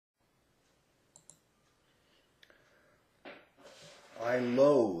I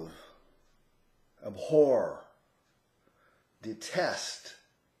loathe, abhor, detest,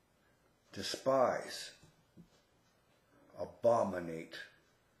 despise, abominate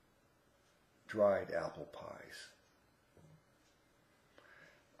dried apple pies.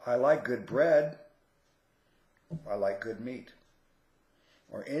 I like good bread. I like good meat,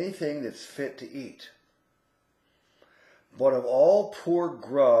 or anything that's fit to eat. But of all poor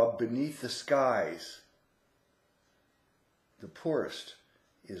grub beneath the skies, the poorest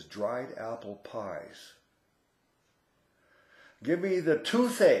is dried apple pies. Give me the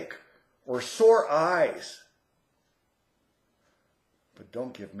toothache or sore eyes, but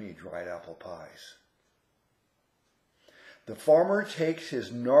don't give me dried apple pies. The farmer takes his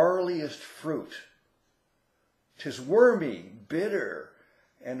gnarliest fruit. 'Tis wormy, bitter,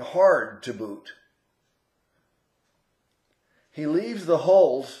 and hard to boot. He leaves the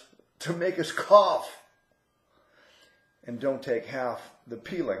hulls to make us cough, and don't take half the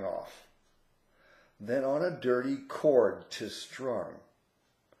peeling off. Then on a dirty cord 'tis strung,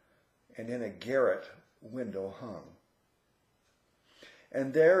 and in a garret window hung.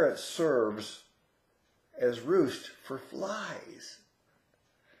 And there it serves as roost for flies,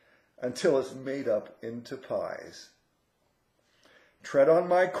 until it's made up into pies. Tread on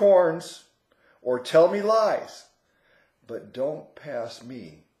my corns, or tell me lies, but don't pass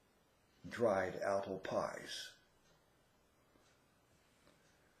me dried apple pies.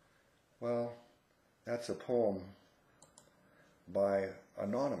 Well, that's a poem by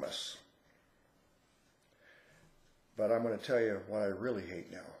Anonymous. But I'm going to tell you what I really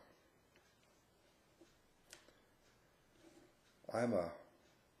hate now. I'm a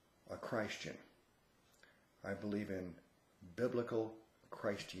Christian. I believe in biblical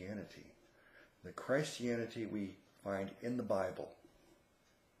Christianity, the Christianity we find in the Bible.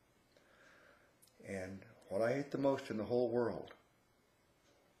 And what I hate the most in the whole world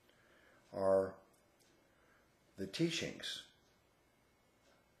are the teachings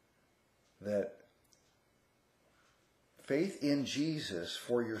that faith in Jesus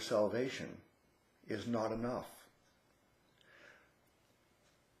for your salvation is not enough.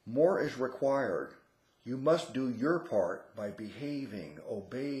 More is required. You must do your part by behaving,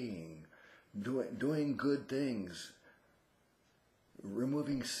 obeying, doing good things,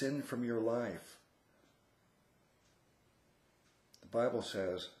 removing sin from your life. The Bible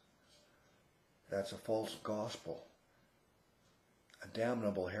says that's a false gospel, a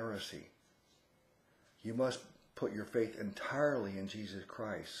damnable heresy. You must put your faith entirely in Jesus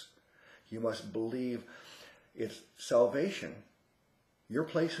Christ. You must believe it's salvation. Your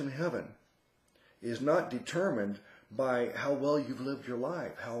place in heaven is not determined by how well you've lived your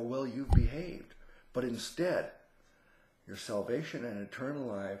life, how well you've behaved, but instead, your salvation and eternal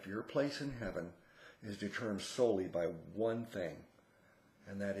life, your place in heaven, is determined solely by one thing,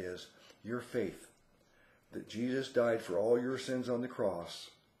 and that is your faith that Jesus died for all your sins on the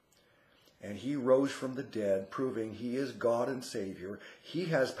cross, and he rose from the dead, proving he is God and Savior. He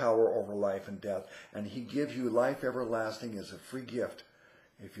has power over life and death, and he gives you life everlasting as a free gift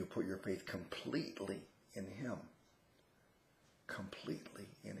if you put your faith completely in him. Completely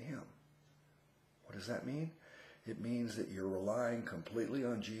in him. What does that mean? It means that you're relying completely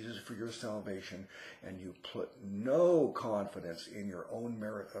on Jesus for your salvation, and you put no confidence in your own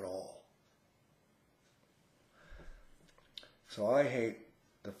merit at all. So I hate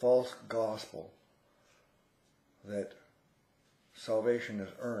the false gospel that salvation is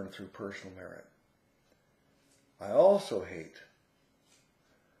earned through personal merit. I also hate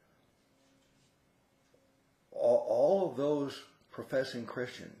all of those professing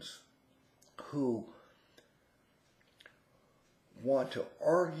Christians who want to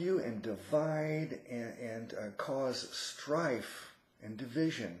argue and divide and cause strife and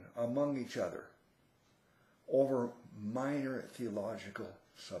division among each other over minor theological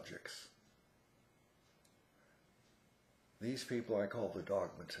subjects. These people I call the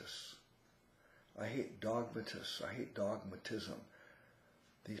dogmatists. I hate dogmatists. I hate dogmatism.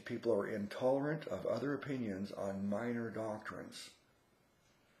 These people are intolerant of other opinions on minor doctrines.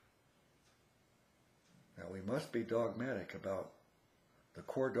 Now we must be dogmatic about the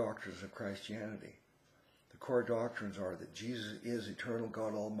core doctrines of Christianity. The core doctrines are that Jesus is eternal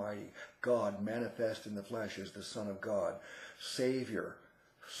God Almighty, God manifest in the flesh as the Son of God, Savior,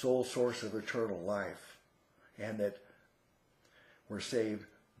 sole source of eternal life, and that we're saved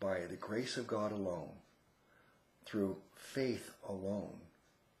by the grace of God alone, through faith alone,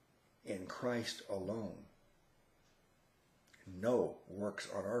 in Christ alone. No works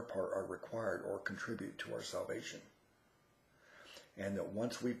on our part are required or contribute to our salvation. And that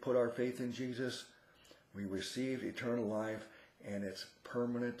once we put our faith in Jesus, we receive eternal life and it's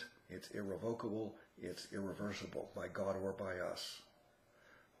permanent, it's irrevocable, it's irreversible by God or by us.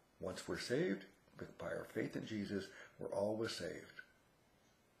 Once we're saved, by our faith in Jesus, we're always saved.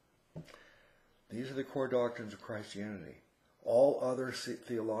 These are the core doctrines of Christianity. All other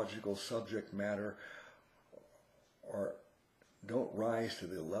theological subject matter don't rise to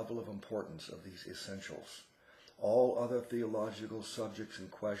the level of importance of these essentials. All other theological subjects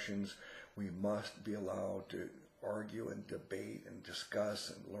and questions we must be allowed to argue and debate and discuss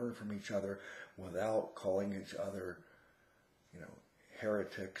and learn from each other without calling each other,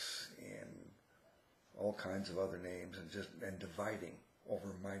 heretics and all kinds of other names and dividing over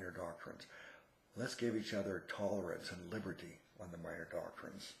minor doctrines. Let's give each other tolerance and liberty on the minor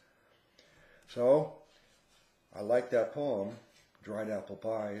doctrines. So, I like that poem, Dried Apple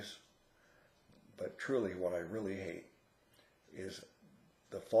Pies, but truly what I really hate is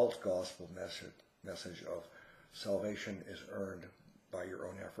the false gospel message of salvation is earned by your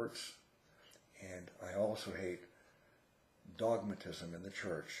own efforts. And I also hate dogmatism in the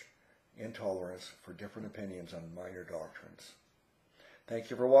church, intolerance for different opinions on minor doctrines. Thank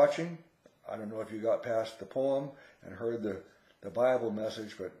you for watching. I don't know if you got past the poem and heard the Bible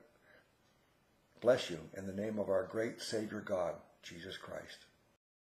message, but bless you in the name of our great Savior God, Jesus Christ.